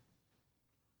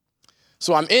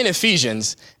So I'm in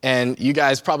Ephesians, and you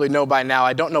guys probably know by now,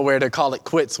 I don't know where to call it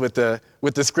quits with the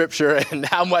scripture and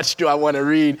how much do I want to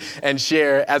read and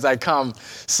share as I come.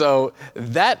 So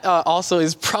that also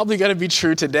is probably going to be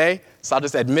true today. So I'll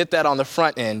just admit that on the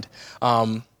front end.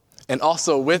 And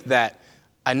also with that,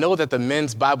 I know that the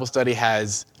men's Bible study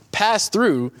has passed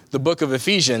through the book of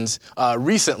Ephesians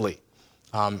recently.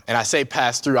 And I say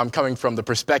pass through, I'm coming from the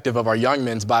perspective of our young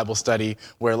men's Bible study,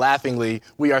 where laughingly,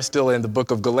 we are still in the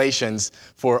book of Galatians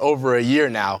for over a year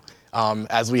now,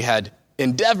 as we had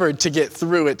endeavored to get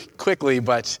through it quickly,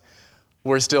 but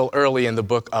we're still early in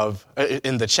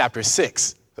the chapter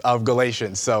 6 of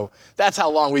Galatians. So that's how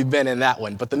long we've been in that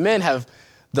one. But the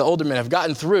older men have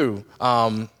gotten through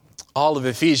all of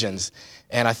Ephesians.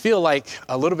 And I feel like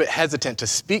a little bit hesitant to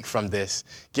speak from this,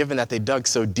 given that they dug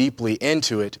so deeply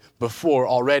into it before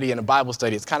already in a Bible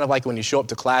study. It's kind of like when you show up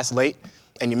to class late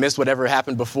and you miss whatever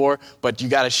happened before, but you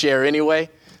got to share anyway.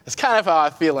 It's kind of how I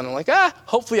feel. And I'm like,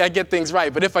 hopefully I get things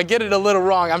right. But if I get it a little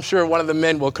wrong, I'm sure one of the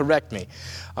men will correct me.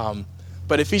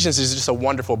 But Ephesians is just a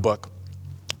wonderful book.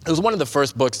 It was one of the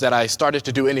first books that I started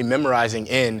to do any memorizing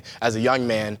in as a young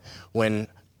man when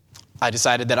I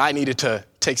decided that I needed to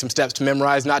take some steps to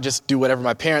memorize, not just do whatever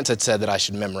my parents had said that I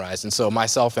should memorize. And so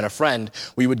myself and a friend,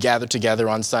 we would gather together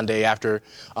on Sunday after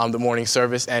the morning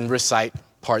service and recite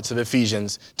parts of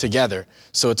Ephesians together.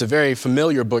 So it's a very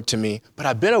familiar book to me, but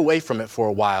I've been away from it for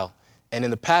a while. And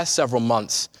in the past several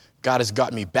months, God has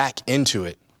got me back into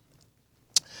it.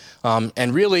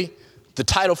 And really, the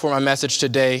title for my message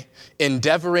today,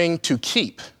 Endeavoring to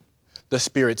Keep the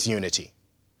Spirit's Unity.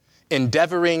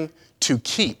 Endeavoring to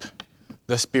keep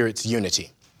the Spirit's unity.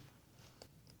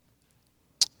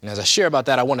 And as I share about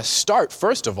that, I want to start,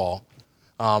 first of all,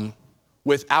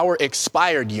 with our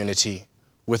expired unity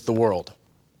with the world.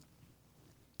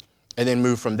 And then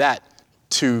move from that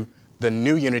to the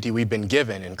new unity we've been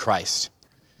given in Christ.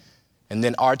 And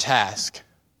then our task,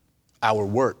 our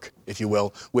work, if you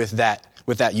will, with that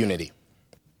unity.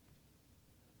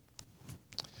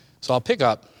 So I'll pick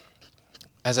up,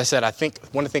 as I said,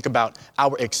 want to think about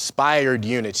our expired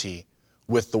unity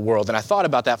with the world. And I thought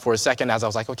about that for a second as I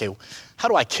was like, okay, how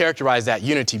do I characterize that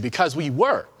unity? Because we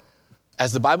were,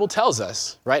 as the Bible tells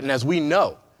us, right, and as we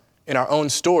know in our own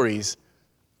stories,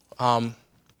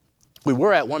 we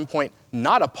were at one point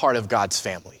not a part of God's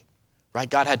family, right?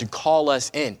 God had to call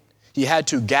us in. He had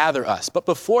to gather us. But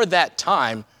before that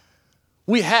time,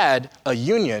 we had a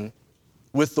union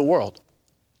with the world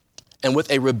and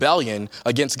with a rebellion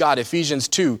against God. Ephesians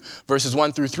 2, verses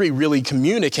 1 through 3 really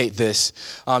communicate this.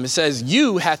 It says,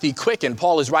 you hath he quickened.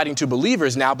 Paul is writing to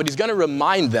believers now, but he's going to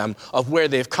remind them of where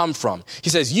they've come from. He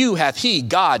says, you hath he,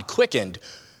 God, quickened,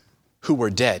 who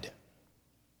were dead.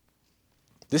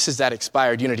 This is that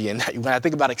expired unity. And when I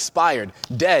think about expired,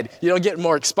 dead, you don't get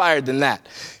more expired than that.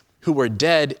 Who were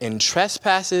dead in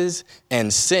trespasses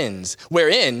and sins,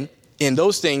 wherein in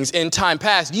those things, in time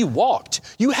past, you walked.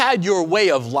 You had your way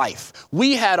of life.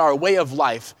 We had our way of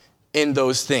life in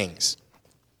those things.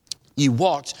 You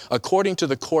walked according to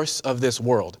the course of this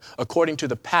world, according to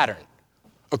the pattern,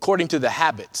 according to the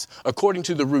habits, according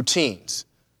to the routines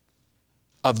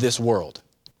of this world.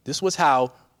 This was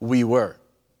how we were.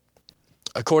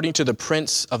 According to the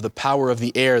prince of the power of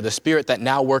the air, the spirit that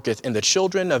now worketh in the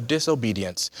children of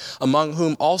disobedience, among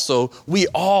whom also we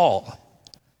all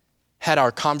had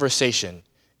our conversation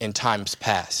in times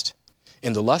past,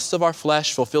 in the lusts of our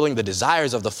flesh, fulfilling the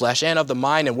desires of the flesh and of the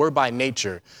mind, and were by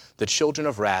nature the children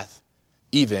of wrath,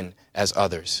 even as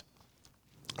others.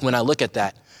 When I look at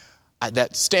that,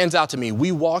 that stands out to me.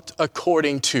 We walked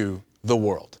according to the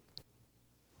world.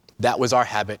 That was our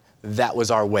habit. That was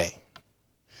our way.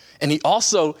 And he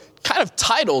also kind of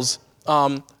titles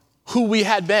who we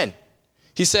had been.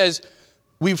 He says,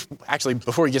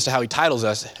 before he gets to how he titles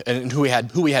us and who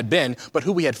we had been, but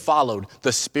who we had followed,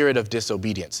 the spirit of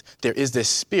disobedience. There is this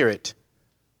spirit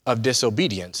of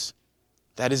disobedience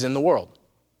that is in the world,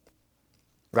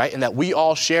 right? And that we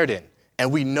all shared in.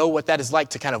 And we know what that is like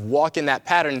to kind of walk in that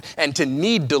pattern and to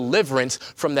need deliverance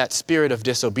from that spirit of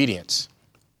disobedience.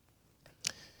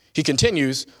 He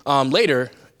continues later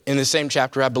in the same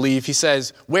chapter, I believe, he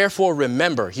says, wherefore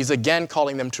remember. He's again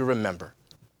calling them to remember.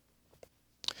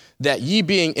 That ye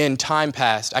being in time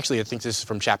past, actually I think this is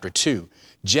from chapter 2,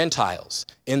 Gentiles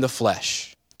in the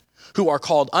flesh, who are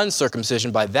called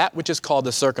uncircumcision by that which is called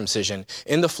the circumcision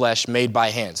in the flesh made by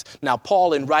hands. Now,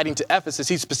 Paul, in writing to Ephesus,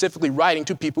 he's specifically writing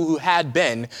to people who had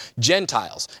been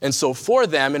Gentiles. And so for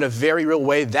them, in a very real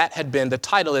way, that had been the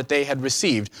title that they had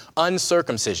received,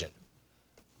 uncircumcision,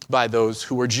 by those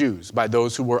who were Jews, by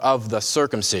those who were of the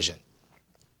circumcision.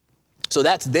 So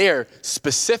that's their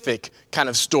specific kind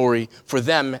of story for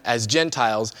them as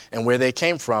Gentiles and where they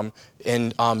came from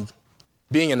in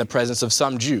being in the presence of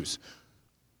some Jews.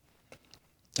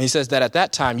 He says that at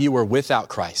that time you were without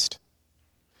Christ,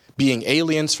 being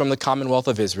aliens from the commonwealth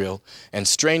of Israel and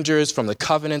strangers from the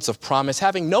covenants of promise,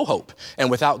 having no hope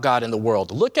and without God in the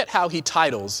world. Look at how he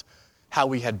titles how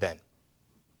we had been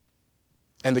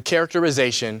and the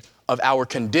characterization of our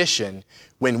condition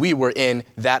when we were in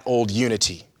that old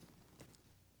unity.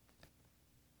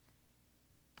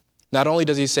 Not only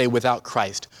does he say without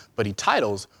Christ, but he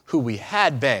titles who we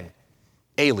had been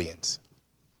aliens.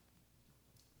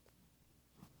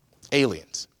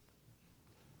 Aliens.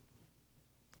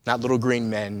 Not little green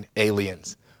men,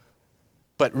 aliens.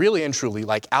 But really and truly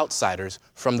like outsiders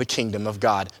from the kingdom of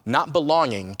God, not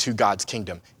belonging to God's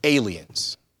kingdom,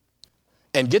 aliens.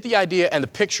 And get the idea and the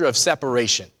picture of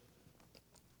separation.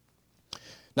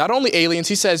 Not only aliens,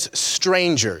 he says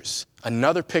strangers,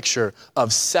 another picture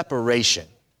of separation.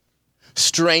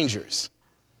 Strangers.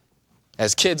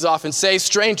 As kids often say,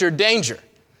 stranger danger.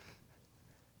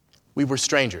 We were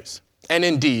strangers, and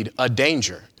indeed a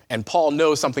danger. And Paul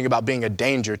knows something about being a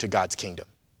danger to God's kingdom.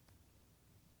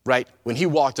 Right? When he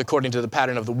walked according to the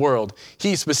pattern of the world,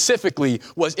 he specifically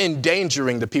was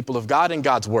endangering the people of God and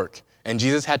God's work. And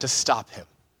Jesus had to stop him.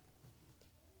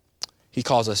 He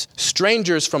calls us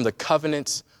strangers from the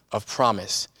covenants of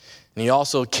promise. And he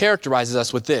also characterizes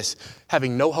us with this,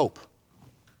 having no hope.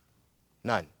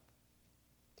 None.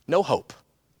 No hope.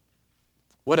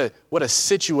 What a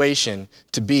situation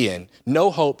to be in. No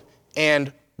hope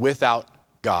and without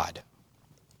God.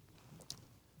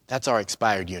 That's our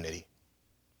expired unity.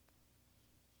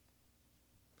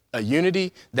 A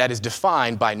unity that is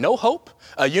defined by no hope,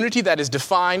 a unity that is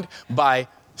defined by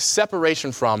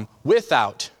separation from,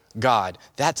 without God.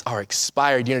 That's our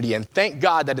expired unity, and thank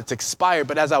God that it's expired.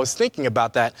 But as I was thinking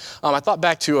about that, I thought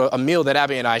back to a meal that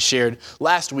Abby and I shared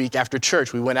last week after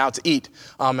church. We went out to eat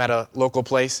at a local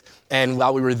place, and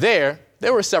while we were there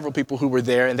were several people who were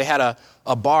there, and they had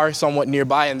a bar somewhat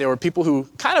nearby, and there were people who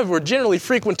kind of were generally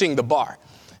frequenting the bar.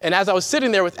 And as I was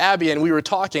sitting there with Abby and we were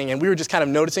talking and we were just kind of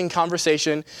noticing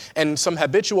conversation and some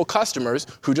habitual customers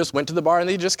who just went to the bar and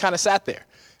they just kind of sat there.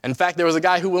 In fact, there was a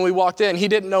guy who, when we walked in, he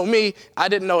didn't know me, I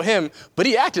didn't know him, but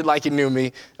he acted like he knew me.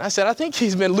 And I said, I think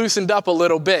he's been loosened up a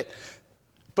little bit.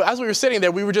 But as we were sitting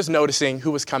there, we were just noticing who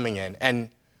was coming in.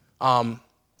 And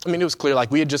it was clear,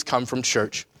 like we had just come from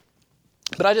church.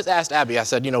 But I just asked Abby, I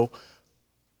said,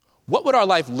 what would our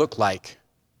life look like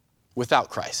without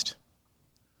Christ?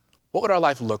 What would our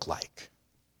life look like?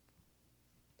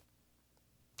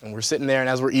 And we're sitting there, and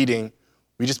as we're eating,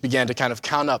 we just began to kind of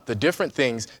count up the different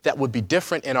things that would be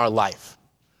different in our life,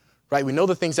 right? We know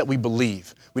the things that we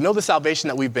believe. We know the salvation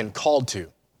that we've been called to.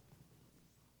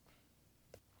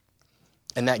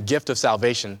 And that gift of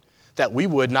salvation that we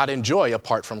would not enjoy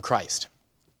apart from Christ.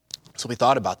 So we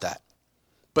thought about that.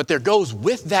 But there goes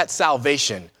with that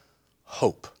salvation,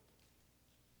 hope.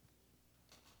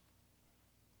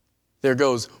 There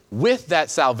goes with that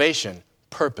salvation,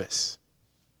 purpose.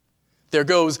 There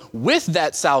goes with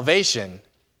that salvation,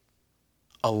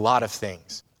 a lot of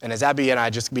things. And as Abby and I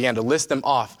just began to list them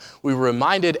off, we were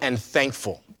reminded and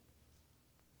thankful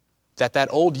that that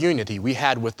old unity we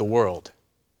had with the world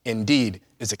indeed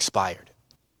is expired.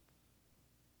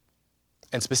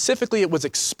 And specifically, it was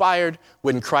expired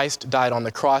when Christ died on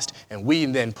the cross, and we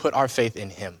then put our faith in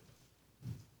him.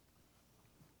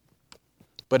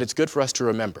 But it's good for us to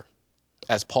remember,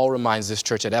 as Paul reminds this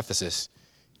church at Ephesus,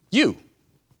 you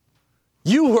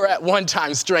were at one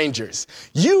time strangers.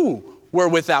 You were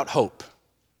without hope.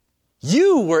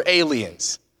 You were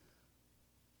aliens.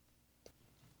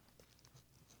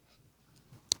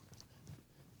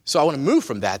 So I want to move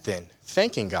from that then,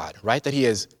 thanking God, right, that he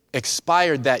has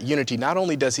expired that unity. Not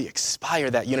only does he expire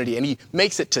that unity, and he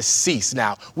makes it to cease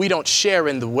now. We don't share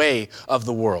in the way of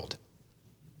the world.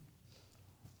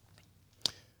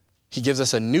 He gives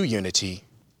us a new unity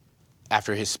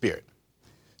after his Spirit.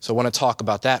 So I want to talk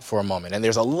about that for a moment. And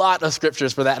there's a lot of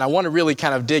scriptures for that, and I want to really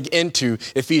kind of dig into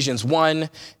Ephesians 1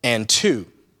 and 2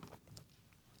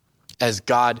 as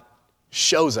God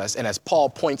shows us and as Paul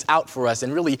points out for us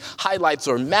and really highlights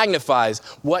or magnifies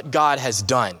what God has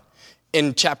done.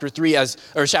 In chapter 1, as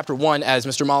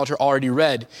Mr. Molitor already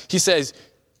read, he says,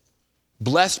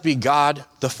 "Blessed be God,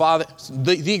 the Father,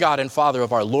 the God and Father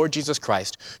of our Lord Jesus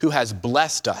Christ, who has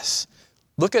blessed us."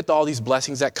 Look at all these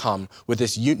blessings that come with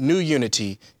this new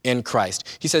unity in Christ.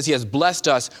 He says he has blessed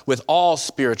us with all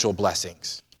spiritual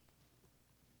blessings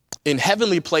in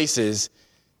heavenly places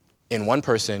in one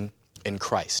person, in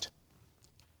Christ.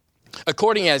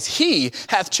 according as he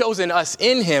hath chosen us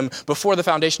in him before the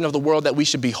foundation of the world, that we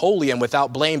should be holy and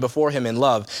without blame before him in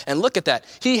love. And look at that.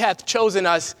 He hath chosen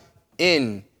us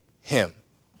in him.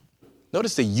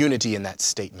 Notice the unity in that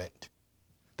statement,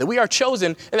 that we are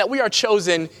chosen and that we are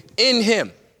chosen in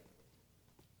him.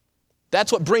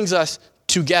 That's what brings us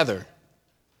together.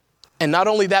 And not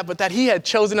only that, but that he had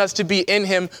chosen us to be in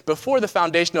him before the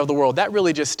foundation of the world. That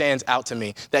really just stands out to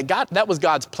me, that was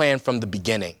God's plan from the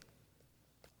beginning.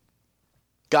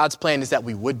 God's plan is that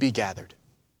we would be gathered.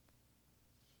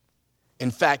 In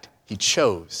fact, he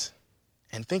chose.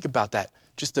 And think about that,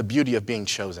 just the beauty of being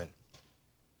chosen.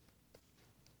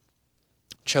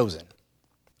 Chosen.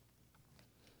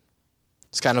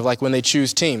 It's kind of like when they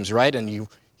choose teams, right? And you're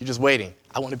just waiting.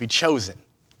 I want to be chosen.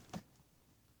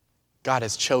 God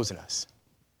has chosen us.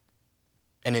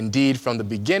 And indeed, from the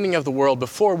beginning of the world,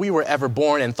 before we were ever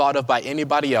born and thought of by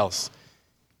anybody else,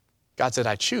 God said,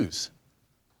 I choose.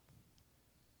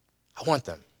 I want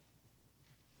them.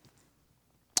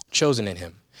 Chosen in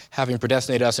him, having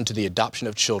predestinated us into the adoption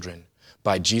of children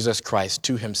by Jesus Christ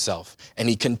to himself. And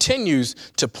he continues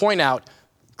to point out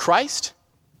Christ,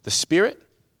 the Spirit,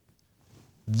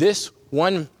 this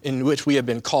one in which we have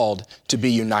been called to be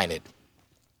united.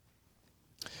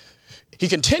 He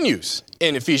continues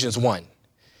in Ephesians 1.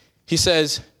 He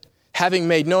says, having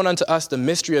made known unto us the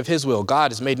mystery of his will,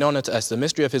 God has made known unto us the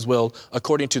mystery of his will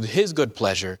according to his good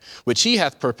pleasure, which he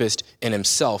hath purposed in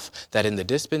himself, that in the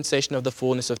dispensation of the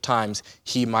fullness of times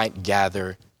he might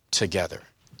gather together.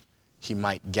 He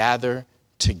might gather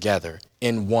together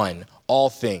in one all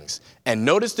things. And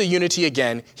notice the unity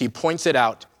again. He points it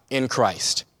out in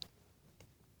Christ.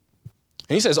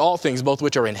 And he says all things, both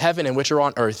which are in heaven and which are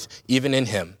on earth, even in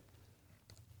him.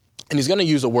 And he's going to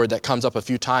use a word that comes up a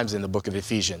few times in the book of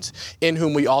Ephesians, in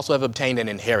whom we also have obtained an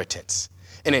inheritance.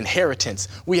 An inheritance.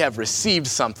 We have received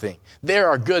something. There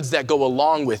are goods that go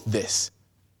along with this.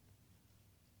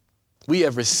 We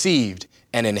have received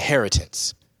an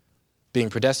inheritance, being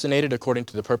predestinated according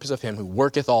to the purpose of him who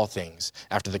worketh all things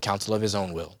after the counsel of his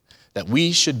own will, that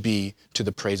we should be to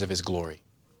the praise of his glory.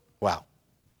 Wow.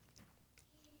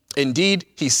 Indeed,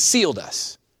 he sealed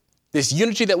us. This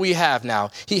unity that we have now,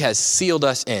 he has sealed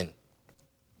us in,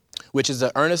 which is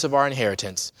the earnest of our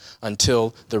inheritance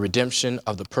until the redemption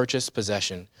of the purchased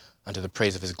possession unto the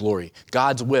praise of his glory.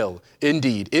 God's will,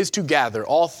 indeed, is to gather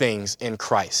all things in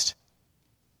Christ.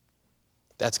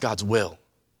 That's God's will.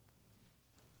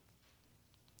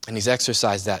 And he's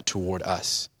exercised that toward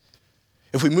us.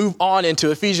 If we move on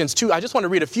into Ephesians 2, I just want to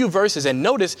read a few verses and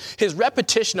notice his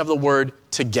repetition of the word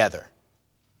together.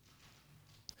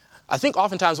 I think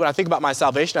oftentimes when I think about my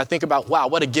salvation, I think about, wow,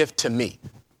 what a gift to me.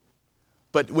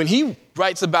 But when he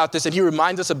writes about this and he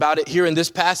reminds us about it here in this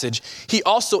passage, he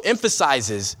also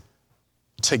emphasizes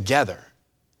together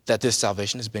that this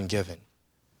salvation has been given.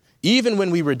 Even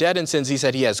when we were dead in sins, he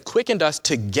said he has quickened us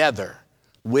together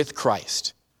with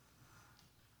Christ.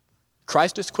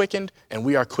 Christ is quickened and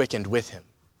we are quickened with him.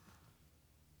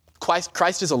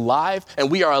 Christ is alive and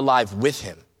we are alive with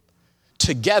him.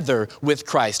 Together with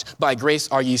Christ, by grace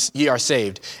are ye are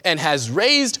saved, and has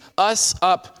raised us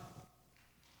up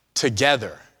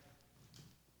together.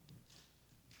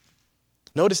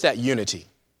 Notice that unity.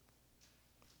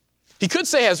 He could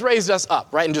say has raised us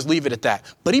up, right, and just leave it at that.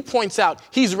 But he points out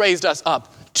he's raised us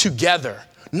up together,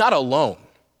 not alone,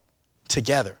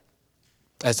 together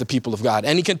as the people of God.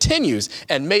 And he continues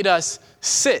and made us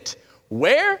sit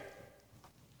where?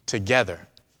 Together.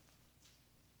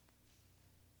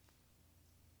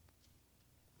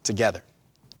 Together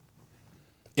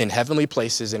in heavenly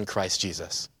places in Christ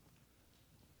Jesus,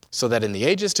 so that in the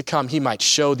ages to come he might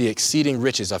show the exceeding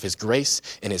riches of his grace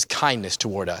and his kindness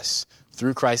toward us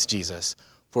through Christ Jesus,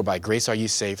 for by grace are ye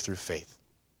saved through faith.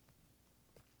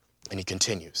 And he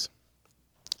continues.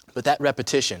 But that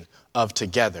repetition of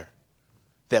together,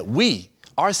 that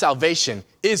our salvation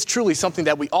is truly something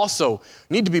that we also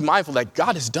need to be mindful that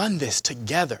God has done this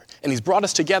together, and he's brought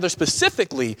us together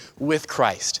specifically with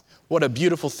Christ. What a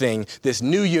beautiful thing, this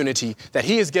new unity that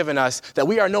he has given us, that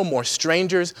we are no more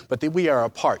strangers, but that we are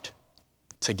apart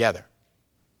together.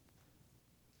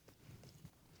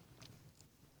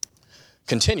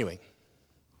 Continuing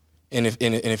in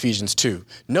Ephesians 2,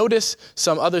 notice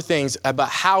some other things about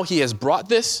how he has brought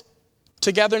this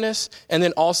togetherness, and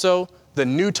then also the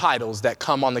new titles that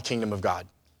come on the kingdom of God,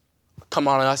 come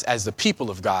on us as the people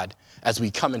of God as we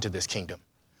come into this kingdom.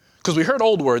 Because we heard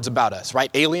old words about us,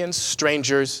 right? Aliens,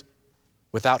 strangers,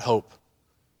 without hope.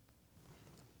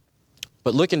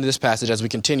 But look into this passage as we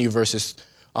continue verses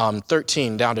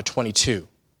 13 down to 22.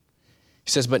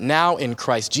 He says, but now in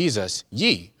Christ Jesus,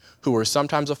 ye, who were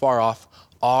sometimes afar off,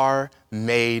 are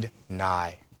made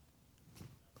nigh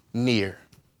near,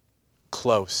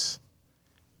 close,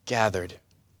 gathered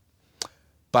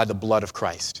by the blood of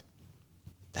Christ.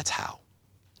 That's how.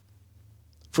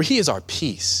 For he is our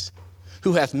peace,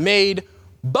 who hath made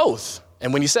both.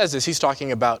 And when he says this, he's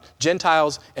talking about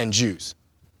Gentiles and Jews.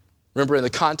 Remember, in the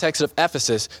context of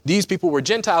Ephesus, these people were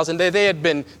Gentiles and they had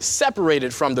been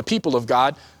separated from the people of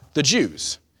God, the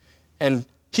Jews. And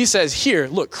he says here,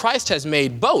 look, Christ has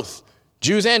made both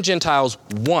Jews and Gentiles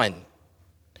one,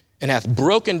 and hath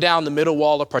broken down the middle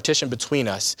wall of partition between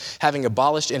us, having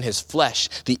abolished in his flesh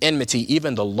the enmity,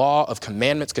 even the law of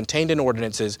commandments contained in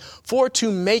ordinances, for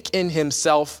to make in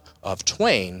himself of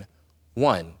twain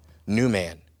one new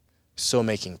man, so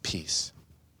making peace.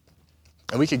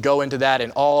 And we could go into that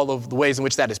in all of the ways in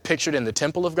which that is pictured in the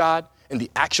temple of God, in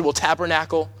the actual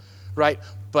tabernacle, right?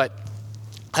 But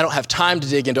I don't have time to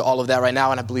dig into all of that right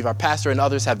now, and I believe our pastor and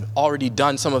others have already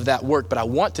done some of that work, but I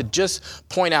want to just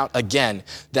point out again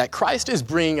that Christ is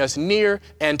bringing us near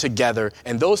and together,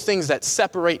 and those things that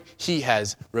separate, he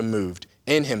has removed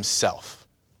in himself.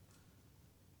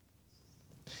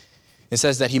 It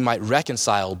says that he might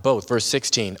reconcile both, verse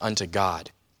 16, unto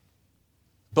God.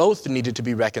 Both needed to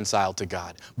be reconciled to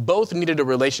God. Both needed a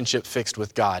relationship fixed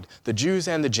with God, the Jews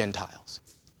and the Gentiles.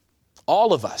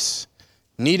 All of us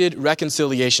needed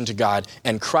reconciliation to God,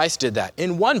 and Christ did that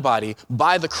in one body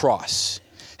by the cross,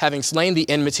 having slain the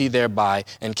enmity thereby,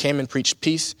 and came and preached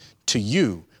peace to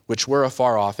you which were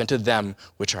afar off, and to them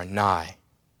which are nigh.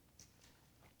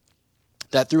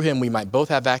 That through him we might both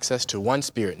have access to one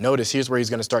Spirit. Notice here's where he's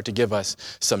going to start to give us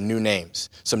some new names,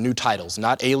 some new titles,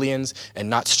 not aliens and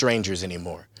not strangers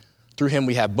anymore. Through him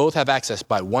we both have access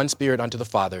by one Spirit unto the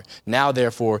Father. Now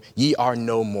therefore ye are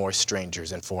no more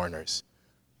strangers and foreigners,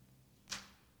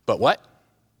 but what?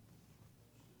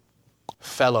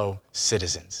 Fellow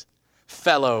citizens.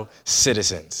 Fellow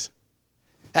citizens.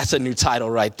 That's a new title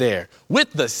right there.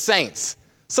 With the saints.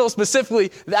 So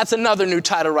specifically, that's another new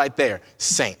title right there.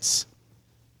 Saints.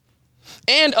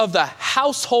 And of the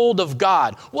household of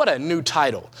God. What a new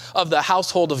title. Of the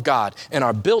household of God, and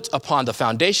are built upon the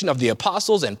foundation of the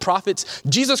apostles and prophets,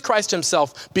 Jesus Christ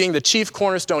himself being the chief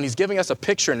cornerstone. He's giving us a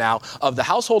picture now of the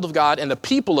household of God and the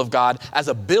people of God as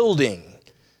a building.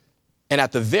 And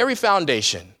at the very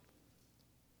foundation,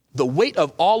 the weight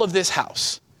of all of this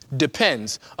house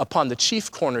depends upon the chief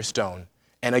cornerstone.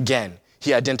 And again,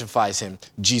 he identifies him,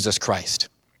 Jesus Christ.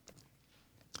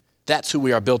 That's who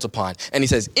we are built upon. And he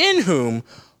says, in whom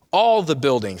all the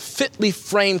building fitly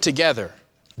framed together,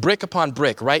 brick upon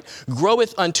brick, right,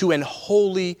 groweth unto an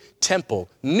holy temple.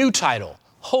 New title,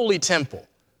 holy temple.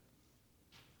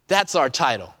 That's our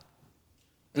title.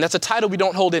 And that's a title we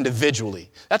don't hold individually.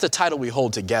 That's a title we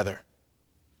hold together.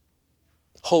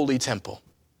 Holy temple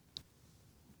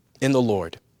in the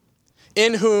Lord,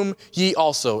 in whom ye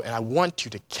also, and I want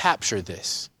you to capture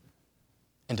this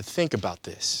and to think about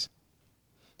this,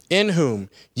 in whom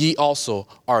ye also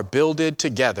are builded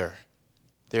together.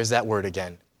 There's that word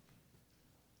again.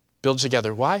 Build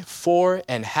together. Why? For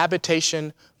an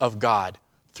habitation of God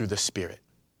through the Spirit.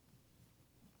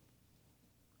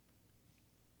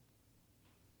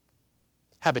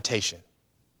 Habitation.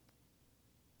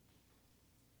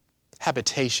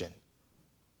 Habitation.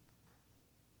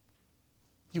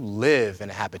 You live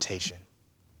in a habitation.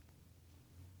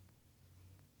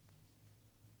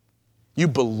 You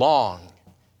belong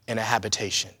in a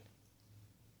habitation.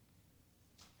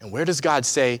 And where does God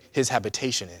say his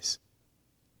habitation is?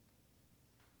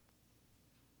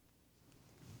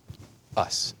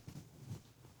 Us.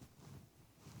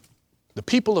 The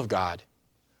people of God.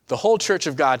 The whole church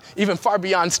of God, even far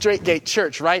beyond Straight Gate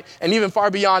Church, right? And even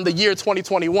far beyond the year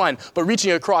 2021, but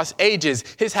reaching across ages,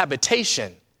 his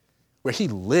habitation, where he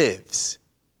lives,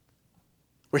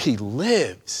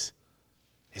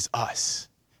 is us.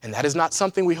 And that is not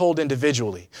something we hold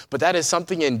individually, but that is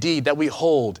something indeed that we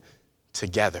hold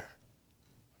together.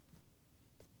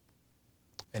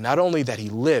 And not only that he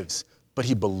lives, but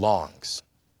he belongs.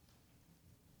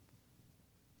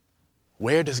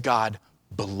 Where does God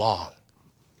belong?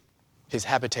 His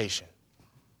habitation.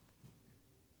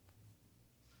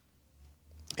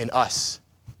 In us.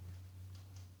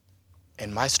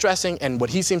 And my stressing, and what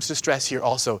he seems to stress here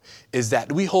also, is that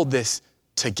we hold this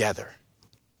together.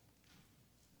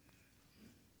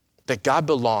 That God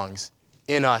belongs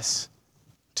in us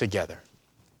together.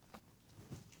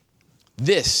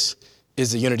 This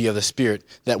is the unity of the Spirit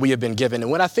that we have been given.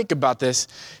 And when I think about this,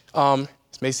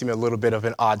 this may seem a little bit of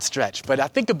an odd stretch, but I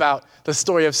think about the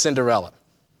story of Cinderella.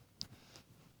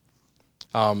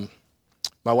 My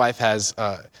wife has,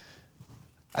 I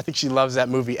think she loves that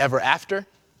movie Ever After,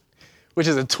 which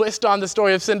is a twist on the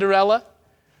story of Cinderella.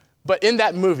 But in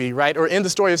that movie, right, or in the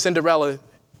story of Cinderella,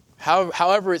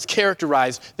 however it's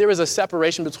characterized, there is a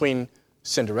separation between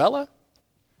Cinderella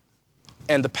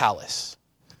and the palace.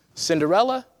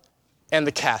 Cinderella and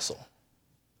the castle.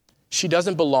 She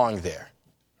doesn't belong there.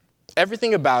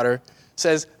 Everything about her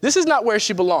says this is not where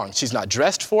she belongs. She's not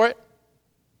dressed for it.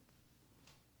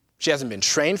 She hasn't been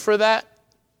trained for that.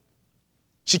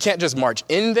 She can't just march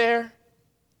in there.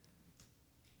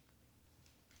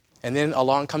 And then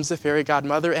along comes the fairy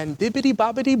godmother and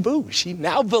bibbidi-bobbidi-boo. She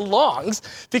now belongs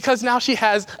because now she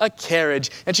has a carriage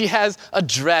and she has a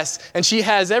dress and she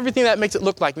has everything that makes it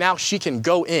look like now she can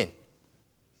go in.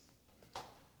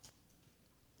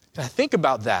 And I think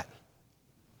about that.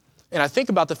 And I think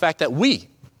about the fact that we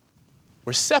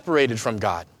were separated from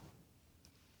God.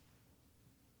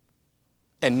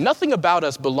 And nothing about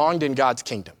us belonged in God's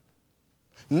kingdom.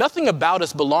 Nothing about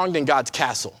us belonged in God's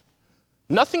castle.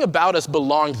 Nothing about us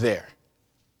belonged there.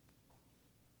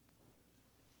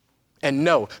 And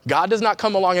no, God does not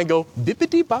come along and go,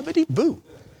 bibbidi-bobbidi-boo.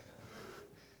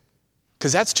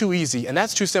 Because that's too easy and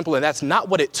that's too simple and that's not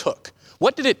what it took.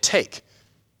 What did it take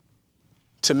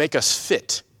to make us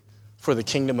fit for the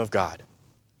kingdom of God?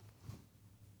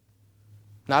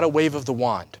 Not a wave of the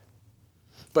wand,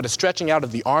 but a stretching out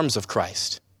of the arms of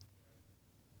Christ.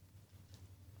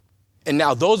 And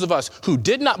now those of us who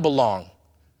did not belong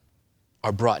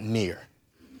are brought near.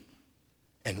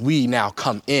 And we now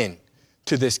come in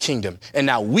to this kingdom. And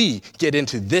now we get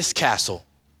into this castle.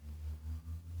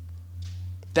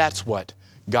 That's what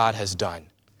God has done.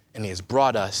 And he has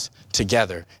brought us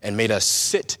together and made us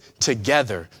sit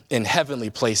together in heavenly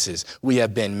places. We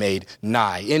have been made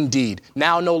nigh. Indeed,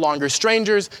 now no longer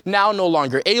strangers, now no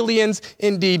longer aliens.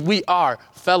 Indeed, we are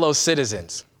fellow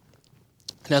citizens.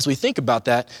 And as we think about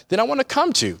that, then I want to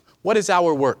come to what is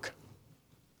our work?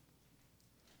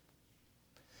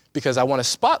 Because I want to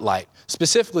spotlight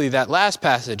specifically that last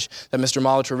passage that Mr.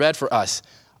 Molitor read for us.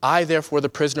 I, therefore, the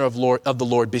prisoner of the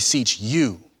Lord, beseech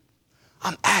you.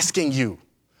 I'm asking you.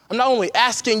 I'm not only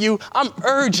asking you, I'm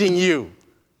urging you.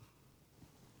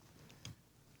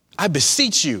 I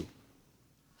beseech you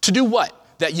to do what?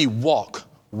 That ye walk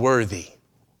worthy.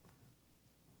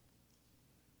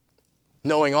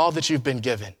 Knowing all that you've been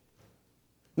given.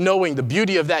 Knowing the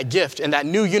beauty of that gift and that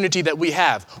new unity that we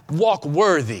have. Walk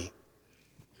worthy.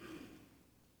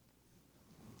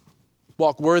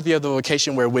 Walk worthy of the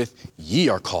vocation wherewith ye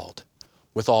are called,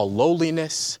 with all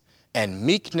lowliness and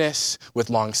meekness, with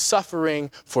long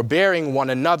suffering, forbearing one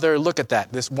another. Look at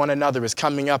that. This one another is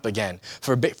coming up again.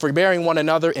 Forbearing one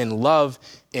another in love,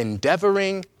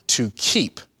 endeavoring to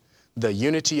keep the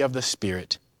unity of the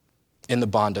Spirit in the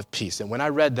bond of peace. And when I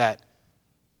read that,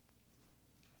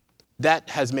 that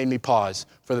has made me pause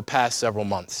for the past several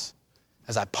months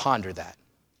as I ponder that.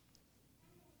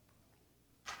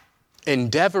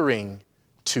 Endeavoring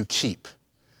to keep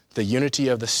the unity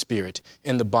of the Spirit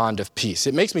in the bond of peace.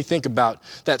 It makes me think about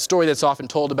that story that's often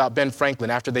told about Ben Franklin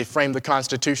after they framed the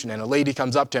Constitution, and a lady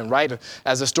comes up to him, right,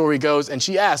 as the story goes, and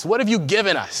she asks, what have you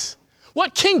given us?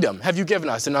 What kingdom have you given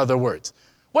us, in other words?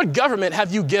 What government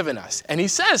have you given us? And he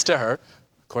says to her,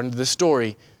 according to the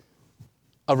story,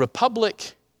 a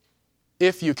republic,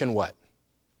 if you can what?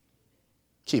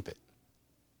 Keep it.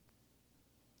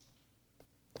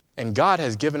 And God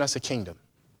has given us a kingdom.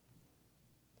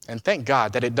 And thank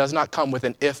God that it does not come with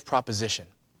an if proposition,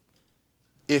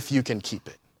 if you can keep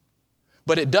it.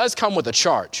 But it does come with a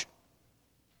charge.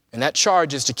 And that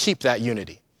charge is to keep that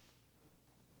unity.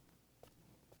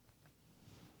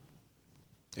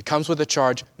 It comes with a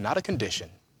charge, not a condition.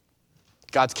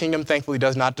 God's kingdom, thankfully,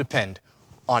 does not depend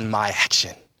on my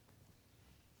action.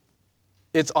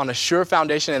 It's on a sure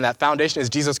foundation, and that foundation is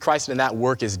Jesus Christ, and that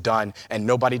work is done, and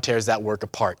nobody tears that work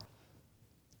apart.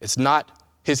 It's not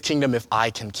his kingdom if I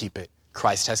can keep it.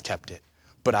 Christ has kept it.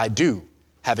 But I do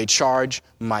have a charge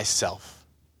myself.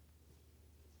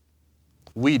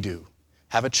 We do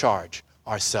have a charge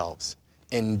ourselves,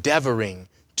 endeavoring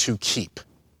to keep.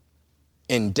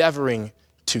 Endeavoring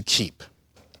to keep.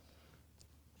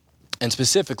 And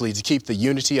specifically to keep the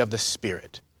unity of the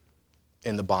Spirit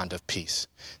in the bond of peace.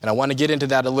 And I want to get into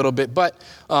that a little bit, but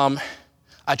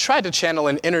I tried to channel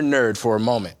an inner nerd for a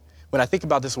moment when I think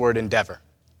about this word endeavor.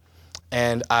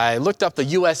 And I looked up the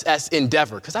USS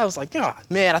Endeavor because I was like, oh,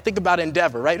 man, I think about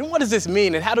Endeavor, right? And what does this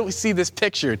mean? And how do we see this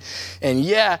pictured? And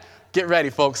yeah, get ready,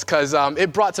 folks, because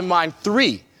it brought to mind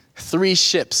three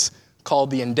ships called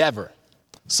the Endeavor.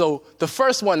 So the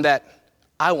first one that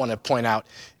I want to point out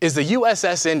is the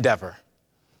USS Endeavor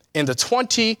in the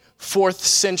 24th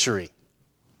century.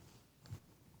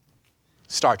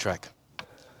 Star Trek.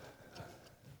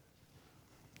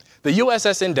 The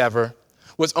USS Endeavor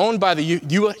was owned by the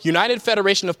United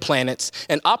Federation of Planets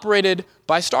and operated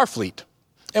by Starfleet.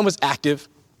 and was active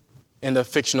in the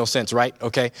fictional sense, right?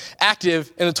 Okay.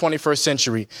 Active in the 21st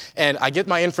century. And I get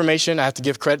my information, I have to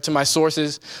give credit to my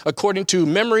sources, according to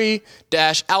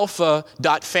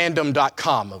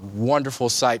memory-alpha.fandom.com, a wonderful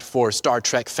site for Star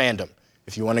Trek fandom,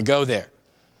 if you want to go there.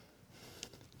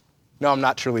 No, I'm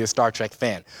not truly a Star Trek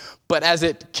fan. But as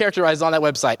it characterized on that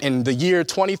website, in the year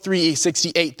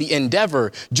 2368, the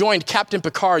Endeavour joined Captain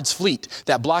Picard's fleet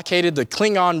that blockaded the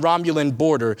Klingon-Romulan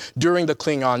border during the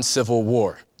Klingon Civil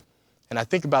War. And I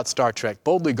think about Star Trek,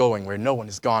 boldly going where no one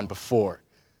has gone before.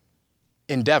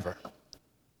 Endeavour.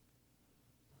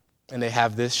 And they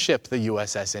have this ship, the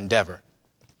USS Endeavour.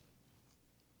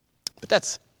 But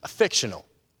that's fictional.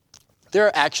 There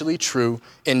are actually true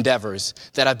Endeavours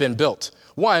that have been built.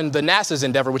 One, the NASA's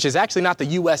Endeavour, which is actually not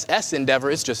the USS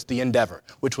Endeavour, it's just the Endeavour,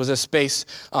 which was a space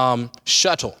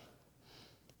shuttle.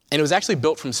 And it was actually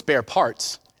built from spare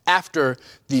parts after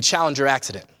the Challenger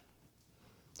accident.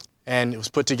 And it was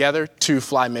put together to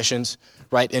fly missions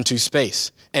right into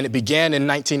space. And it began in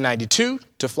 1992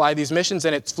 to fly these missions,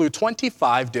 and it flew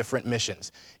 25 different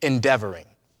missions, endeavoring.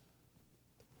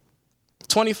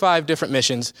 25 different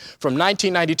missions from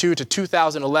 1992 to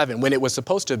 2011, when it was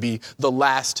supposed to be the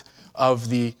last of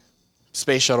the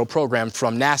space shuttle program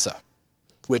from NASA,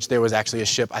 which there was actually a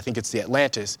ship, I think it's the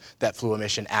Atlantis, that flew a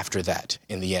mission after that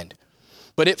in the end.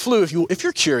 But it flew, if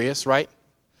you're curious, right?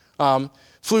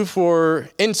 Flew for,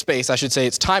 in space, I should say,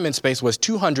 its time in space was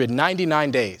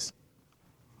 299 days.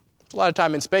 It's a lot of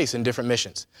time in space in different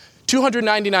missions.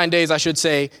 299 days, I should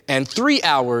say, and 3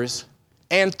 hours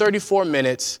and 34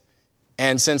 minutes,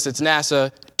 and since it's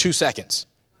NASA, 2 seconds.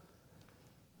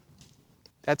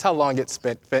 That's how long it's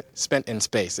spent in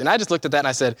space. And I just looked at that and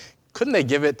I said, couldn't they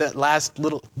give it that last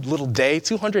little day,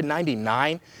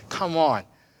 299? Come on.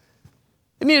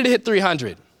 It needed to hit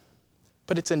 300,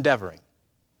 but it's endeavoring.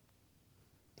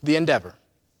 The Endeavour,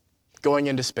 going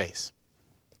into space.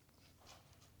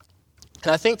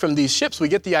 And I think from these ships, we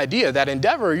get the idea that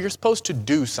Endeavour, you're supposed to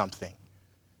do something.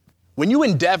 When you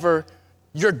endeavor,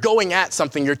 you're going at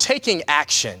something, you're taking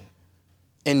action.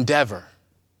 Endeavour.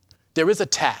 There is a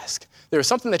task. There is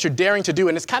something that you're daring to do,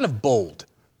 and it's kind of bold.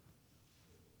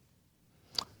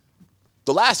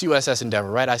 The last USS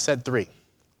Endeavour, right? I said 3.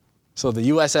 So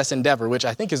the USS Endeavour, which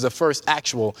I think is the first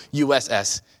actual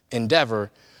USS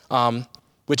Endeavour,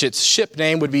 which its ship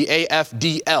name would be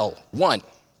AFDL-1,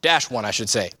 I should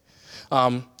say.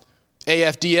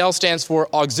 AFDL stands for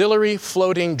Auxiliary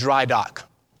Floating Dry Dock.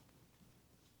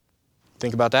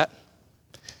 Think about that.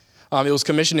 It was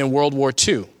commissioned in World War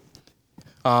II.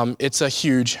 It's a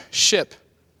huge ship.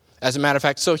 As a matter of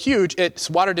fact, so huge, its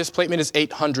water displacement is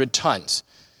 800 tons,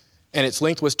 and its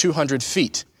length was 200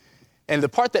 feet. And the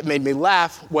part that made me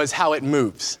laugh was how it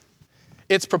moves.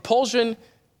 Its propulsion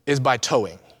is by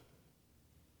towing.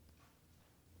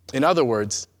 In other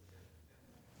words,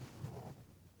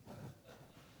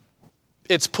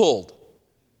 it's pulled.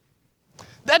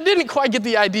 That didn't quite get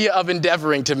the idea of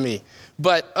endeavoring to me,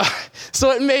 but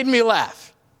so it made me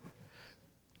laugh.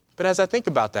 But as I think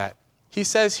about that, he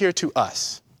says here to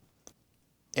us,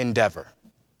 endeavor.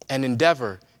 And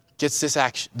endeavor gets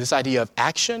this idea of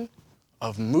action,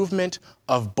 of movement,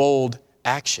 of bold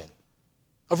action,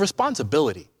 of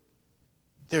responsibility.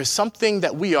 There's something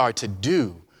that we are to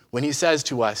do when he says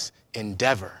to us,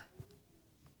 endeavor.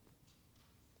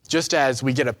 Just as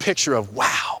we get a picture of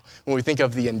wow when we think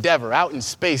of the Endeavour out in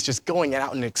space, just going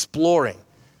out and exploring.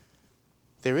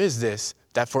 There is this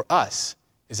that for us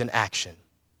is an action.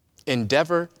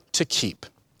 Endeavor to keep.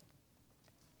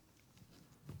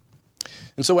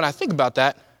 And so when I think about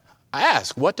that, I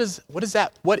ask, what is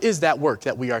that work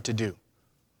that we are to do?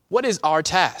 What is our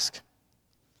task?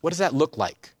 What does that look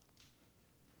like?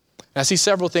 And I see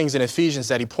several things in Ephesians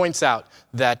that he points out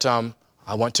that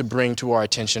I want to bring to our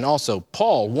attention also.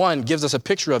 Paul, 1, gives us a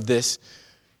picture of this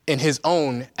in his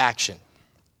own action.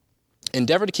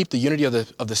 Endeavor to keep the unity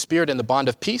of the Spirit and the bond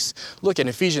of peace. Look at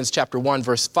Ephesians chapter 1,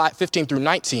 verse 15 through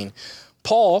 19.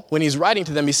 Paul, when he's writing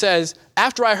to them, he says,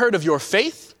 after I heard of your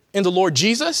faith in the Lord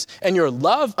Jesus and your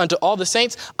love unto all the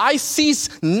saints, I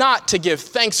cease not to give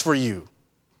thanks for you,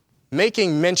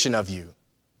 making mention of you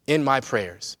in my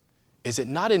prayers. Is it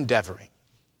not endeavoring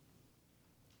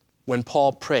when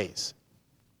Paul prays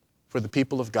for the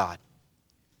people of God?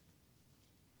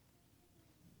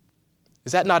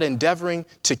 Is that not endeavoring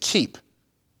to keep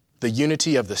the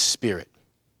unity of the Spirit?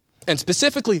 And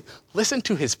specifically, listen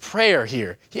to his prayer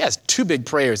here. He has two big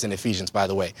prayers in Ephesians, by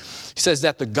the way. He says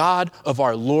that the God of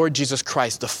our Lord Jesus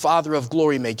Christ, the Father of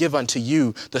glory, may give unto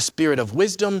you the spirit of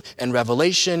wisdom and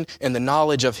revelation and the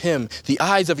knowledge of him, the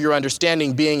eyes of your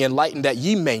understanding being enlightened, that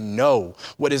ye may know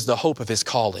what is the hope of his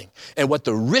calling and what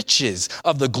the riches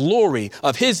of the glory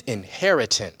of his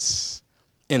inheritance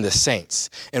in the saints,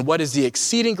 and what is the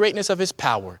exceeding greatness of his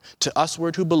power to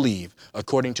usward who believe,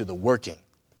 according to the working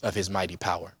of his mighty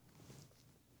power.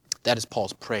 That is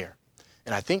Paul's prayer.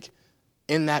 And I think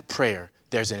in that prayer,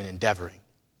 there's an endeavoring.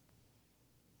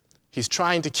 He's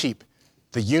trying to keep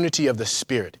the unity of the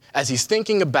Spirit as he's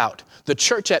thinking about the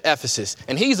church at Ephesus,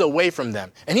 and he's away from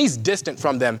them, and he's distant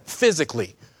from them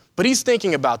physically, but he's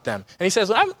thinking about them. And he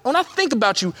says, when I think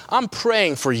about you, I'm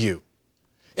praying for you.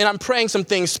 And I'm praying some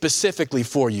things specifically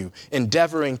for you,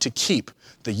 endeavoring to keep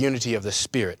the unity of the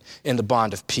Spirit in the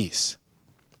bond of peace.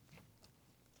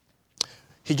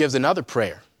 He gives another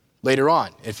prayer later on,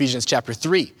 Ephesians chapter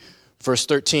 3, verse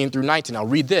 13 through 19. I'll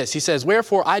read this. He says,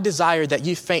 wherefore I desire that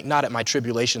ye faint not at my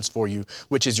tribulations for you,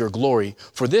 which is your glory.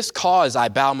 For this cause I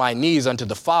bow my knees unto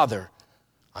the Father.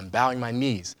 I'm bowing my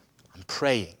knees. I'm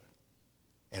praying.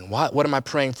 And what am I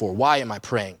praying for? Why am I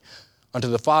praying? Unto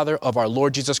the Father of our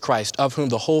Lord Jesus Christ, of whom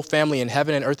the whole family in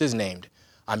heaven and earth is named.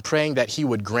 I'm praying that he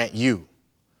would grant you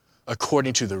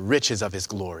according to the riches of his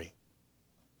glory,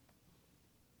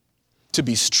 to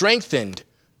be strengthened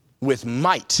with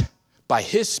might by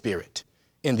his Spirit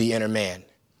in the inner man,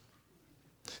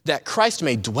 that Christ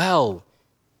may dwell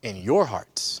in your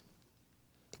hearts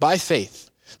by faith,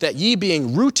 that ye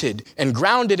being rooted and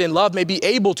grounded in love may be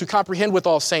able to comprehend with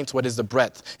all saints what is the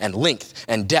breadth and length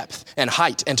and depth and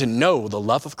height, and to know the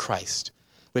love of Christ,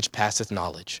 which passeth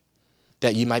knowledge,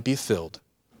 that ye might be filled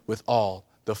with all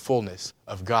the fullness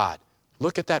of God.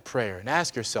 Look at that prayer and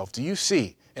ask yourself, do you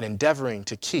see an endeavoring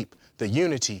to keep the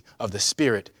unity of the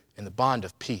Spirit in the bond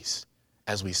of peace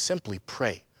as we simply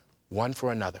pray one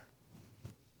for another?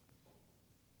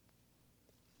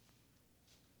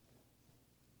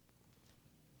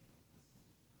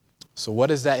 So what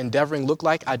does that endeavoring look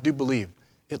like? I do believe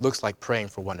it looks like praying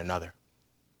for one another.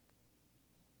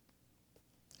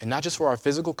 And not just for our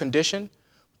physical condition,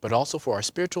 but also for our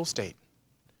spiritual state,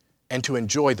 and to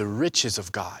enjoy the riches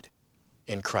of God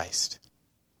in Christ.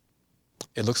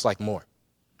 It looks like more.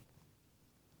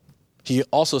 He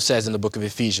also says in the book of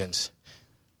Ephesians,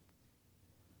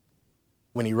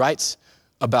 when he writes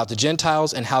about the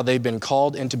Gentiles and how they've been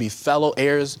called in to be fellow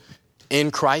heirs in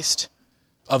Christ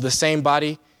of the same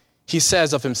body, he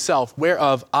says of himself,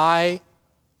 whereof I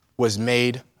was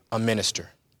made a minister.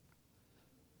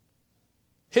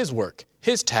 His work,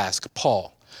 his task,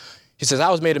 Paul. He says,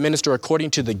 I was made a minister according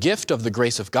to the gift of the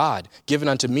grace of God, given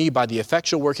unto me by the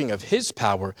effectual working of his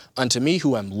power, unto me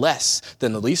who am less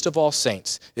than the least of all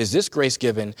saints, is this grace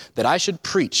given, that I should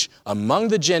preach among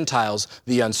the Gentiles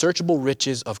the unsearchable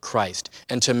riches of Christ,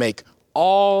 and to make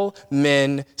all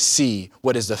men see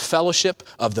what is the fellowship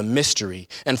of the mystery,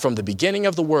 and from the beginning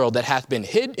of the world that hath been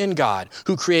hid in God,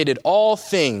 who created all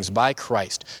things by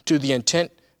Christ, to the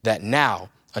intent that now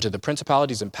unto the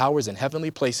principalities and powers in heavenly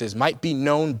places might be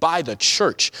known by the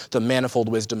church the manifold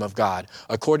wisdom of God,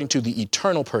 according to the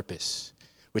eternal purpose,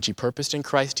 which he purposed in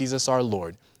Christ Jesus our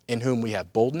Lord, in whom we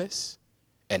have boldness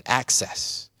and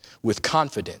access with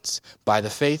confidence by the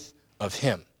faith of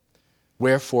him.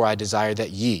 Wherefore I desire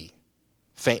that ye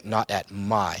faint not at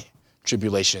my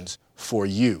tribulations for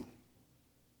you,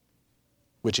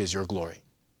 which is your glory.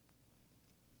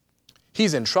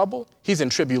 He's in trouble. He's in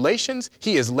tribulations.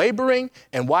 He is laboring.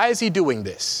 And why is he doing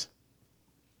this?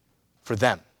 For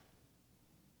them.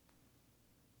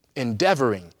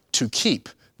 Endeavoring to keep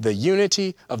the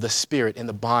unity of the Spirit in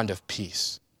the bond of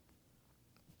peace.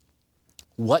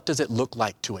 What does it look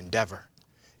like to endeavor?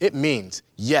 It means,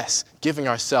 yes, giving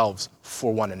ourselves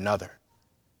for one another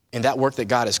in that work that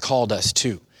God has called us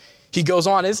to. He goes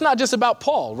on. It's not just about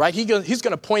Paul, right? He's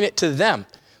going to point it to them.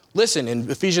 Listen, in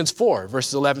Ephesians 4,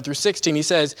 verses 11 through 16, he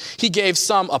says, he gave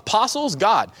some apostles,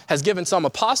 God has given some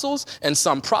apostles and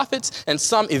some prophets and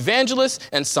some evangelists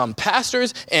and some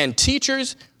pastors and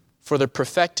teachers for the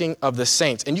perfecting of the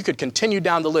saints. And you could continue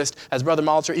down the list, as Brother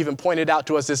Molitor even pointed out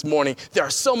to us this morning. There are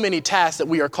so many tasks that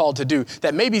we are called to do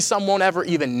that maybe some won't ever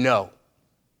even know.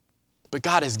 But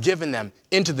God has given them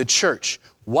into the church.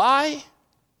 Why?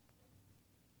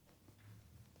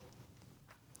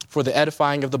 For the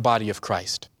edifying of the body of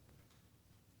Christ.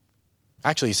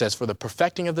 Actually, he says, for the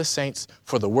perfecting of the saints,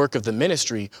 for the work of the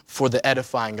ministry, for the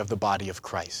edifying of the body of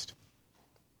Christ.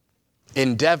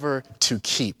 Endeavor to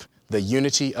keep the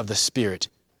unity of the Spirit.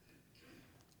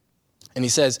 And he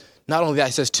says, not only that,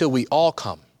 he says, till we all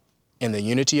come in the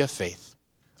unity of faith,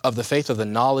 of the faith of the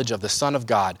knowledge of the Son of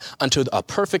God, unto a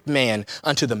perfect man,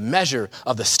 unto the measure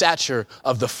of the stature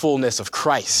of the fullness of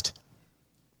Christ,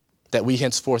 that we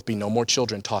henceforth be no more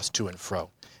children tossed to and fro.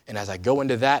 And as I go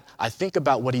into that, I think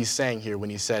about what he's saying here when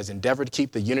he says, endeavor to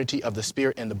keep the unity of the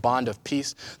Spirit in the bond of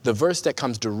peace. The verse that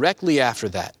comes directly after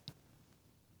that,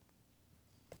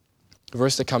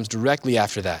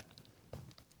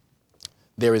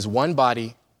 there is one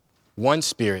body, one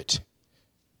Spirit,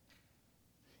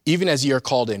 even as ye are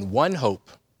called in one hope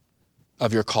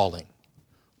of your calling,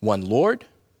 one Lord,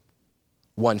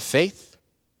 one faith,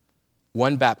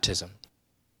 one baptism,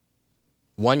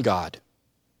 one God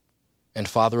and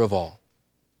Father of all,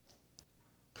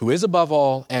 who is above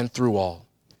all and through all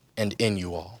and in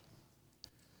you all.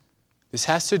 This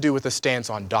has to do with a stance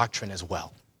on doctrine as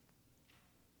well.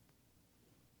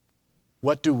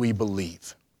 What do we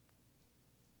believe?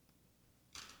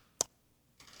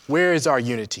 Where is our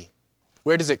unity?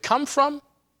 Where does it come from? It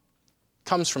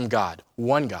comes from God,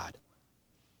 one God.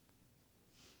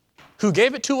 Who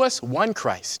gave it to us? One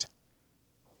Christ.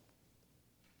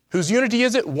 Whose unity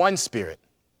is it? One Spirit.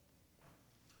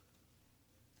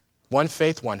 One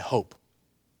faith, one hope.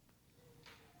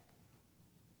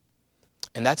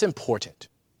 And that's important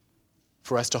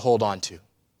for us to hold on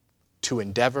to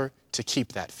endeavor to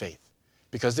keep that faith.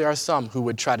 Because there are some who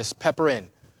would try to pepper in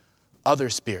other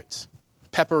spirits,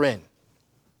 pepper in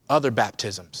other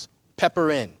baptisms,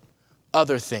 pepper in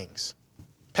other things,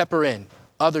 pepper in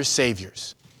other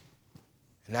saviors.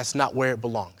 And that's not where it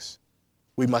belongs.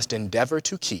 We must endeavor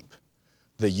to keep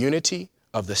the unity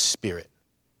of the Spirit.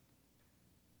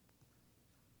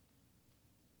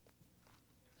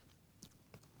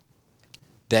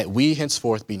 That we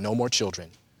henceforth be no more children,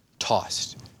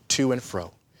 tossed to and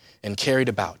fro, and carried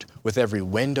about with every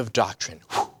wind of doctrine,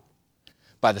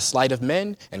 by the sleight of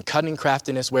men and cunning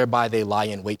craftiness whereby they lie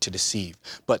in wait to deceive,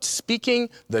 but speaking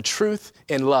the truth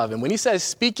in love. And when he says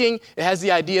speaking, it has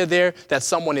the idea there that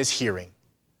someone is hearing.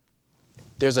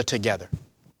 There's a together.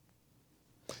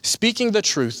 Speaking the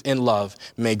truth in love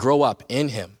may grow up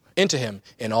into him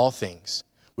in all things,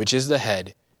 which is the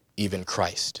head, even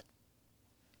Christ.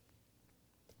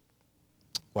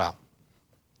 Wow.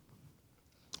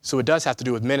 So it does have to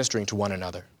do with ministering to one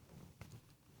another.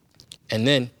 And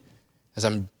then, as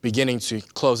I'm beginning to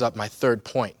close up my third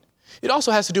point, it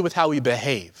also has to do with how we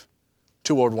behave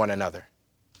toward one another.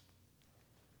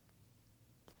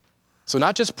 So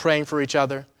not just praying for each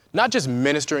other, not just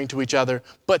ministering to each other,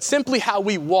 but simply how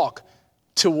we walk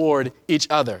toward each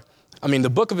other. I mean, the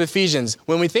book of Ephesians,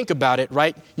 when we think about it,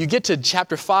 right, you get to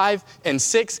chapter 5 and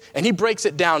 6, and he breaks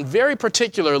it down very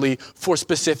particularly for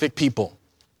specific people.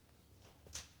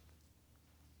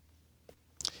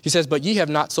 He says, but ye have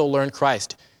not so learned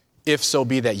Christ, if so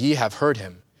be that ye have heard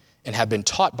him and have been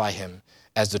taught by him,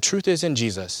 as the truth is in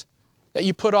Jesus, that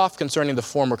ye put off concerning the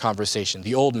former conversation,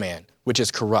 the old man, which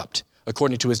is corrupt,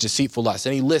 according to his deceitful lust.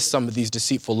 And he lists some of these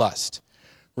deceitful lusts,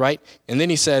 right? And then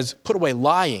he says, put away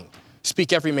lying,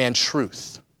 speak every man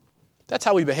truth. That's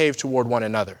how we behave toward one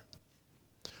another.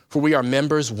 For we are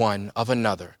members one of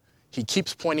another. He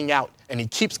keeps pointing out and he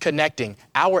keeps connecting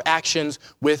our actions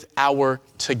with our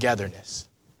togetherness.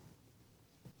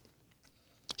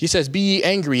 He says, be ye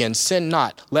angry and sin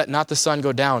not. Let not the sun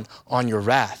go down on your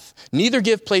wrath. Neither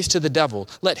give place to the devil.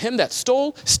 Let him that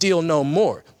stole steal no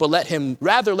more, but let him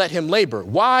labor.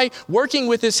 Why? Working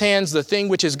with his hands the thing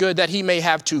which is good, that he may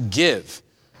have to give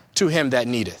to him that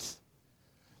needeth.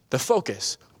 The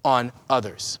focus on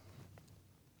others.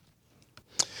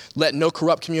 Let no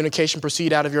corrupt communication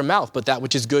proceed out of your mouth, but that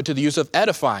which is good to the use of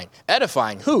edifying.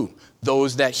 Edifying who?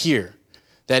 Those that hear,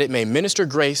 that it may minister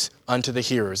grace unto the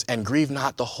hearers, and grieve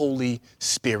not the Holy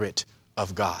Spirit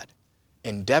of God.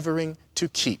 Endeavoring to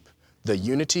keep the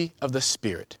unity of the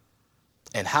Spirit.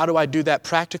 And how do I do that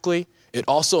practically? It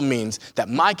also means that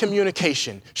my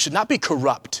communication should not be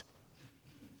corrupt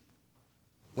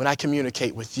when I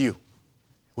communicate with you,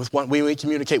 when we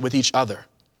communicate with each other.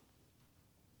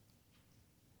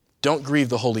 Don't grieve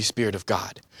the Holy Spirit of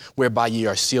God, whereby ye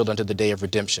are sealed unto the day of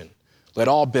redemption. Let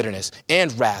all bitterness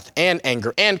and wrath and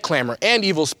anger and clamor and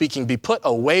evil speaking be put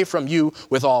away from you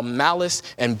with all malice,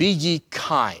 and be ye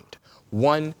kind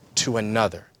one to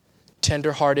another,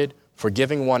 tenderhearted,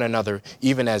 forgiving one another,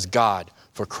 even as God,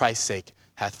 for Christ's sake,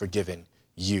 hath forgiven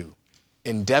you.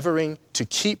 Endeavoring to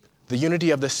keep the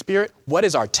unity of the Spirit. What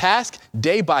is our task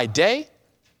day by day?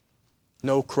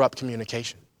 No corrupt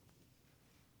communication.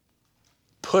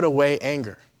 Put away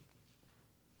anger.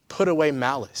 Put away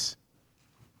malice.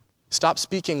 Stop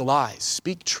speaking lies.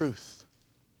 Speak truth.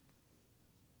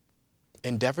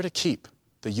 Endeavor to keep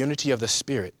the unity of the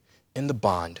Spirit in the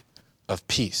bond of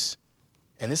peace.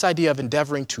 And this idea of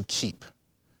endeavoring to keep,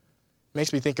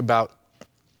 makes me think about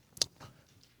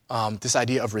this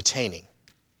idea of retaining.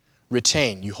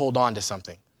 Retain, you hold on to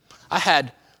something. I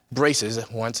had braces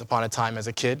once upon a time as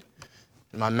a kid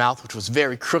in my mouth, which was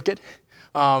very crooked.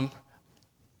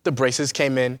 The braces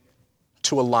came in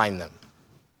to align them.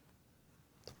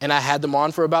 And I had them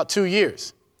on for about 2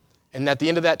 years. And at the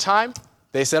end of that time,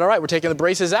 they said, all right, we're taking the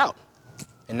braces out.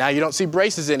 And now you don't see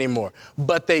braces anymore.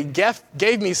 But they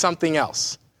gave me something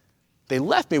else. They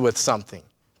left me with something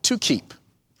to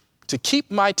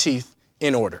keep my teeth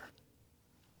in order.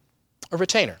 A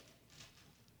retainer.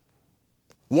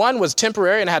 One was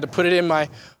temporary, and I had to put it in my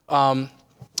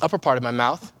upper part of my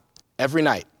mouth every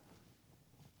night.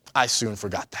 I soon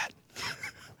forgot that.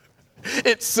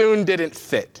 It soon didn't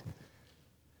fit.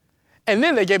 And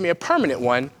then they gave me a permanent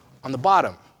one on the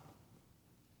bottom.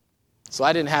 So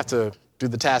I didn't have to do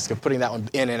the task of putting that one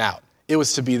in and out. It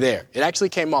was to be there. It actually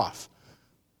came off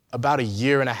about 1.5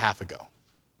 years ago,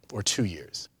 or 2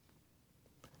 years.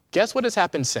 Guess what has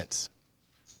happened since?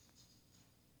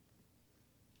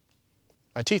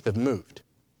 My teeth have moved.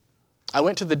 I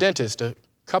went to the dentist a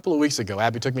couple of weeks ago.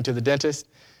 Abby took me to the dentist,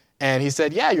 and he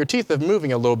said, yeah, your teeth are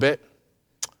moving a little bit.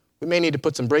 We may need to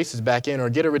put some braces back in or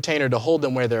get a retainer to hold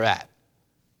them where they're at.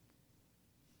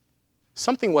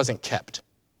 Something wasn't kept.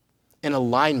 An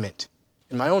alignment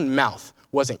in my own mouth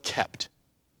wasn't kept.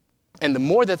 And the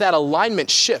more that alignment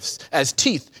shifts, as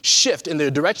teeth shift in the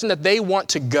direction that they want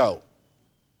to go,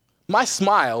 my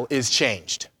smile is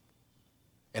changed.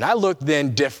 And I look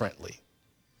then differently.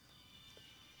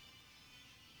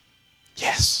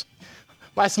 Yes,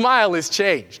 my smile is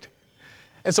changed.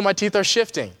 And so my teeth are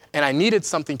shifting, and I needed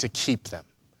something to keep them.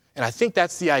 And I think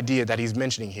that's the idea that he's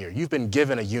mentioning here. You've been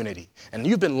given a unity, and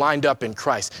you've been lined up in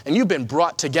Christ, and you've been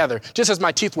brought together, just as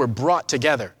my teeth were brought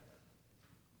together.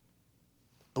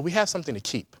 But we have something to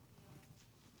keep,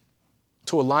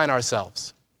 to align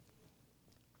ourselves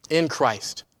in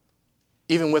Christ,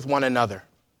 even with one another.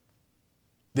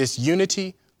 This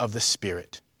unity of the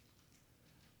Spirit.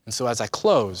 And so as I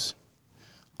close,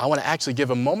 I want to actually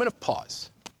give a moment of pause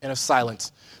and of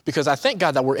silence, because I thank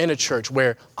God that we're in a church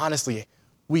where, honestly,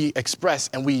 we express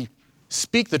and we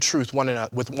speak the truth one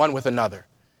with another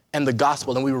and the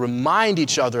gospel, and we remind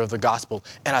each other of the gospel.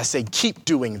 And I say, keep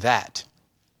doing that.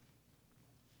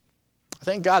 I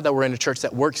thank God that we're in a church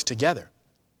that works together.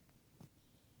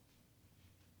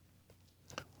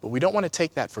 But we don't want to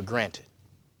take that for granted.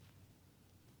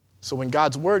 So when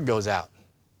God's word goes out,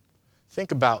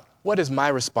 think about, what is my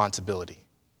responsibility?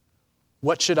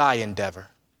 What should I endeavor?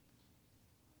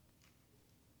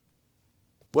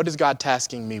 What is God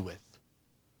tasking me with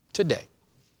today?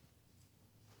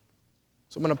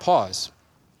 So I'm going to pause.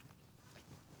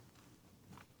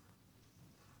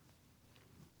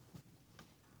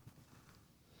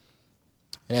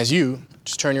 And as you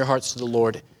just turn your hearts to the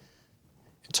Lord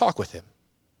and talk with him.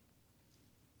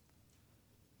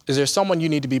 Is there someone you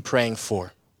need to be praying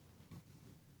for?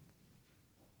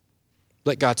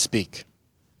 Let God speak.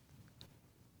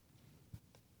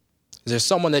 Is there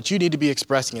someone that you need to be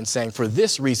expressing and saying, for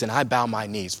this reason, I bow my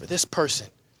knees, for this person,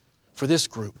 for this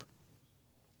group?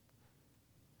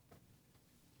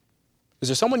 Is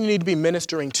there someone you need to be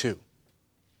ministering to?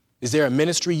 Is there a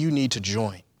ministry you need to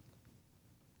join?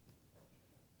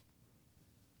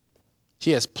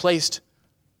 He has placed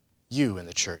you in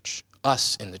the church,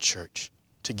 us in the church,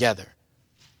 together,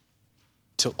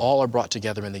 till all are brought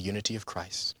together in the unity of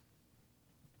Christ.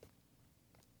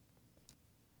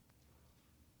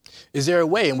 Is there a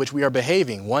way in which we are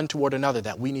behaving one toward another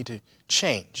that we need to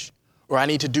change, or I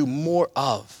need to do more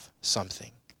of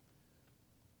something?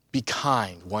 Be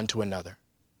kind one to another.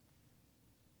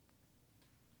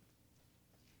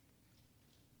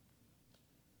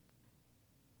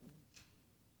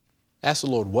 Ask the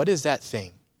Lord, what is that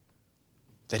thing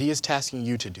that he is tasking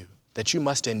you to do, that you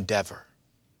must endeavor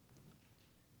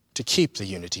to keep the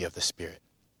unity of the Spirit?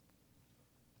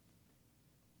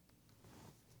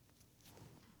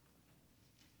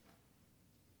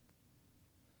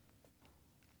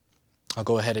 I'll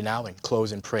go ahead and now and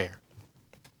close in prayer,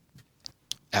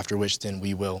 after which then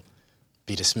we will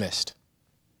be dismissed.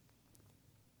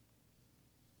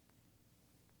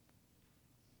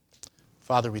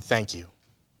 Father, we thank you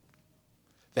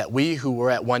that we who were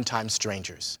at one time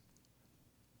strangers,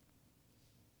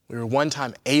 we were one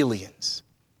time aliens,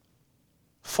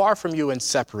 far from you and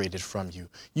separated from you,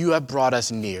 you have brought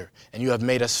us near and you have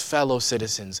made us fellow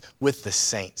citizens with the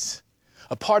saints.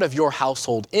 A part of your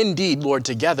household, indeed, Lord,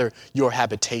 together your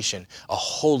habitation, a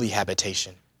holy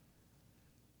habitation.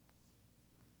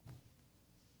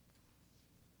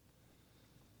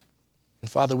 And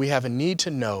Father, we have a need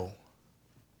to know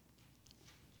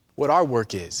what our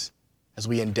work is as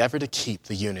we endeavor to keep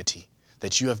the unity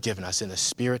that you have given us in the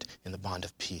Spirit in the bond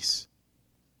of peace.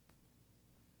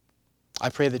 I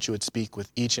pray that you would speak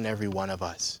with each and every one of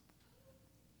us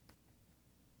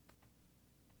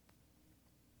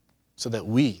so that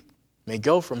we may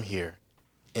go from here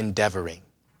endeavoring.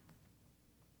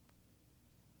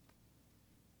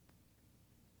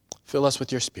 Fill us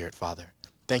with your Spirit, Father.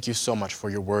 Thank you so much for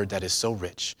your word that is so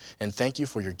rich, and thank you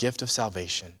for your gift of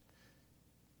salvation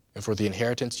and for the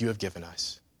inheritance you have given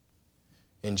us.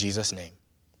 In Jesus' name,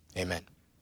 amen.